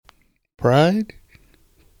Pride,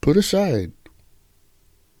 put aside.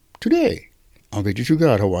 Today, on Victory True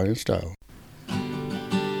God Hawaiian Style.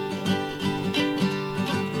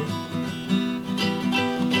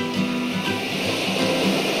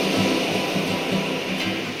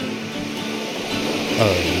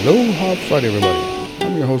 Aloha Friday, everybody.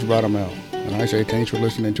 I'm your host, Brother Mel, and I say thanks for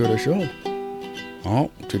listening to the show.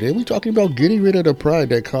 Today we're talking about getting rid of the pride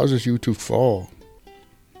that causes you to fall.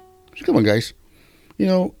 So come on, guys.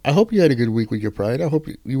 I hope you had a good week with your pride. I hope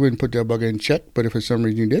you wouldn't put that bug in check, but if for some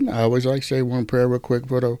reason you didn't, I always like to say one prayer real quick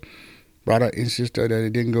for the brother and sister that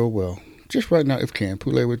it didn't go well. Just right now, if you can,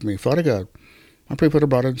 pray with me. Father God, I pray for the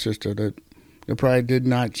brother and sister that the pride did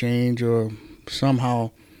not change or somehow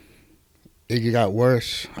it got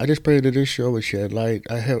worse. I just pray that this show would shed light.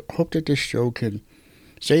 I hope that this show can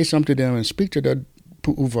say something to them and speak to the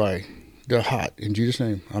pu'uvai, the heart, in Jesus'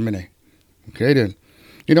 name. Amen. Okay then.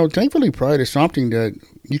 Thankfully, pride is something that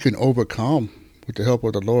you can overcome with the help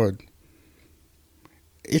of the Lord.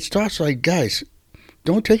 It starts like, guys,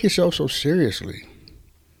 don't take yourself so seriously.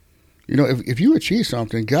 If you achieve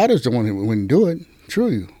something, God is the one who wouldn't do it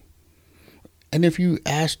through you. And if you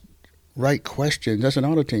ask right questions, that's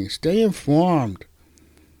another thing. Stay informed.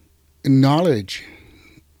 Knowledge.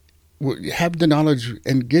 Have the knowledge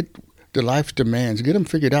and get the life's demands. Get them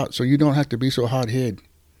figured out so you don't have to be so hard-headed.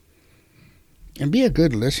 And be a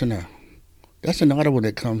good listener. That's another one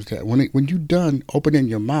that comes to that. When you're done opening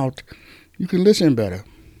your mouth, you can listen better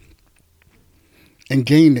and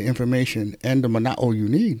gain the information and the mana'o you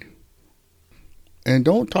need. And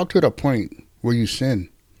don't talk to the point where you sin.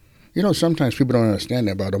 Sometimes people don't understand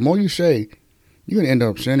that, but the more you say, you're going to end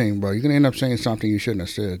up sinning, bro. You're going to end up saying something you shouldn't have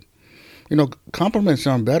said. Compliments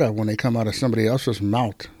sound better when they come out of somebody else's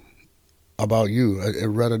mouth about you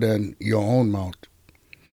rather than your own mouth.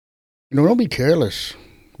 Don't be careless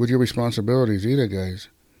with your responsibilities either, guys.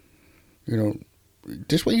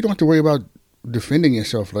 This way you don't have to worry about defending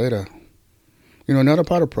yourself later. Another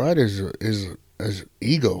part of pride is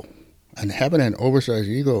ego, and having an oversized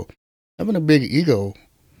ego. Having a big ego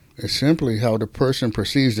is simply how the person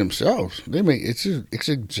perceives themselves. It's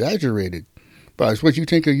exaggerated, but it's what you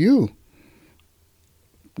think of you.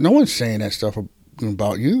 No one's saying that stuff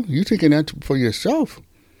about you. You're thinking that for yourself.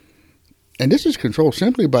 And this is controlled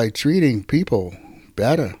simply by treating people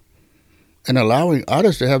better and allowing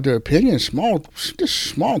others to have their opinions, just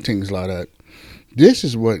small things like that. This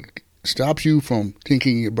is what stops you from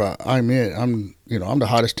thinking about, I'm the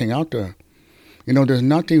hottest thing out there. There's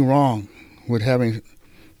nothing wrong with having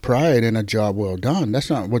pride in a job well done. That's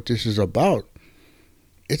not what this is about.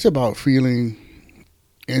 It's about feeling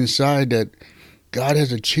inside that God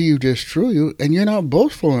has achieved this through you, and you're not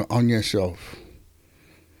boastful on yourself.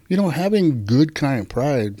 Having good kind of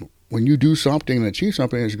pride when you do something and achieve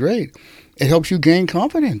something is great. It helps you gain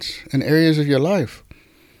confidence in areas of your life.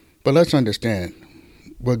 But let's understand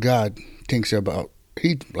what God thinks about.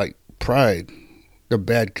 He like pride, the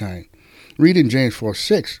bad kind. Read in James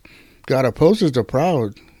 4:6, God opposes the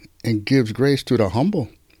proud and gives grace to the humble.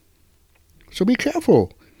 So be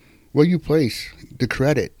careful where you place the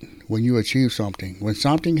credit when you achieve something. When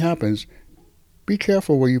something happens, be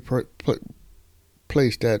careful where you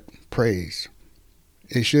place that praise.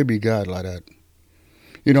 It should be God like that.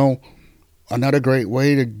 Another great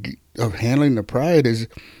way of handling the pride is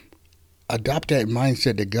adopt that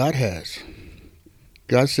mindset that God has.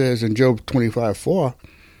 God says in Job 25:4,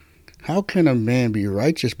 how can a man be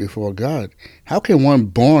righteous before God? How can one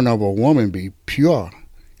born of a woman be pure?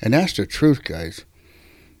 And that's the truth, guys.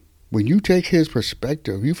 When you take his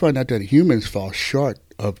perspective, you find out that humans fall short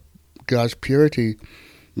of God's purity,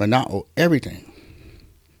 mana'o, everything.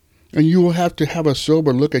 And you will have to have a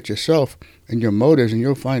sober look at yourself and your motives, and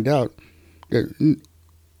you'll find out that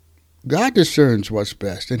God discerns what's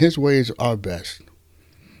best, and his ways are best.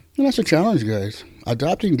 And that's a challenge, guys.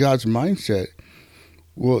 Adopting God's mindset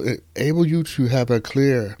will enable you to have a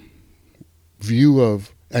clear view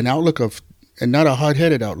of an outlook of, and not a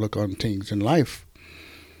hard-headed outlook on things in life.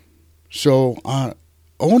 So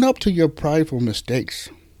own up to your prideful mistakes.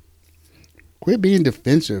 Quit being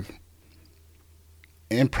defensive.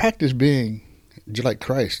 And practice being just like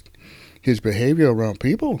Christ. His behavior around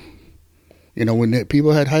people. When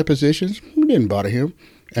people had high positions, it didn't bother him.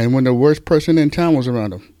 And when the worst person in town was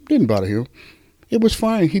around him, it didn't bother him. It was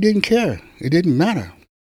fine. He didn't care. It didn't matter.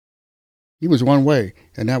 He was one way,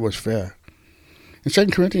 and that was fair. In 2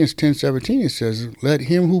 Corinthians 10:17, it says, let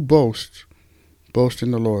him who boasts, boast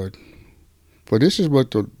in the Lord. For this is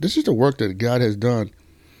the work that God has done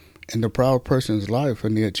in the proud person's life,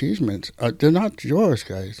 and the achievements, they're not yours,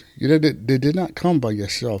 guys. They did not come by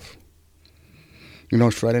yourself.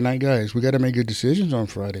 It's Friday night, guys. We got to make good decisions on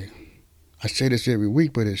Friday. I say this every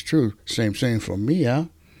week, but it's true. Same for me, huh?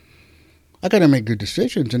 I got to make good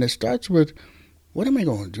decisions, and it starts with, what am I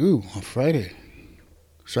going to do on Friday?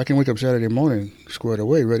 So I can wake up Saturday morning squared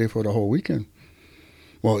away, ready for the whole weekend.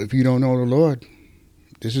 Well, if you don't know the Lord,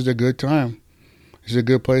 this is a good time. This is a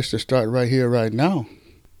good place to start right here, right now.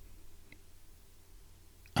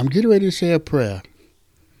 I'm getting ready to say a prayer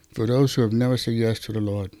for those who have never said yes to the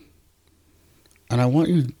Lord. And I want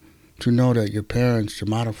you to know that your parents, your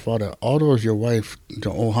mother, father, all those, your wife, the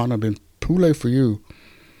Ohana, been pule for you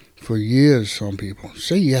for years, some people.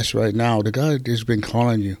 Say yes right now. The God has been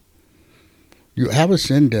calling you. You have a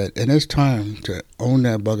sin debt, and it's time to own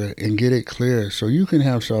that bugger and get it clear so you can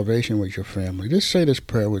have salvation with your family. Just say this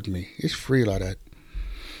prayer with me. It's free like that.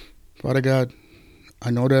 Father God, I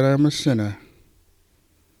know that I'm a sinner,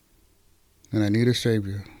 and I need a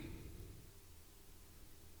Savior.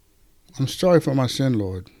 I'm sorry for my sin,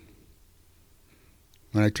 Lord,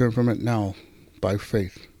 and I turn from it now by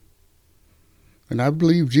faith. And I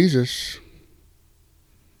believe Jesus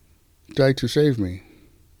died to save me.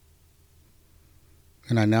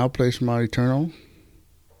 And I now place my eternal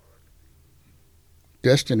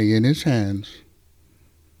destiny in His hands.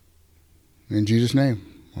 In Jesus' name,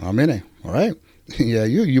 amen. All right? Yeah,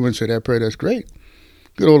 you wouldn't say that prayer. That's great.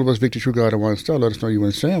 Get all of us, Victory True God at One Star. Let us know you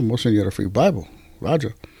and Sam. We'll send you out a free Bible.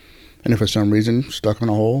 Roger. And if for some reason stuck in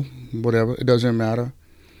a hole, whatever, it doesn't matter.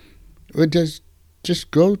 It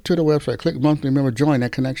just go to the website, click monthly member, join.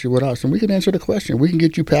 That connects you with us, and we can answer the question. We can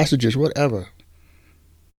get you passages, whatever.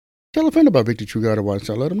 Tell a friend about Victory True God at One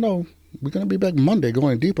Star. Let them know. We're going to be back Monday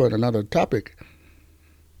going deeper on another topic.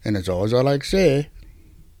 And as always, I like to say,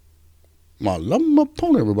 my love, my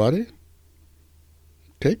pony, everybody.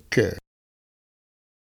 Take care.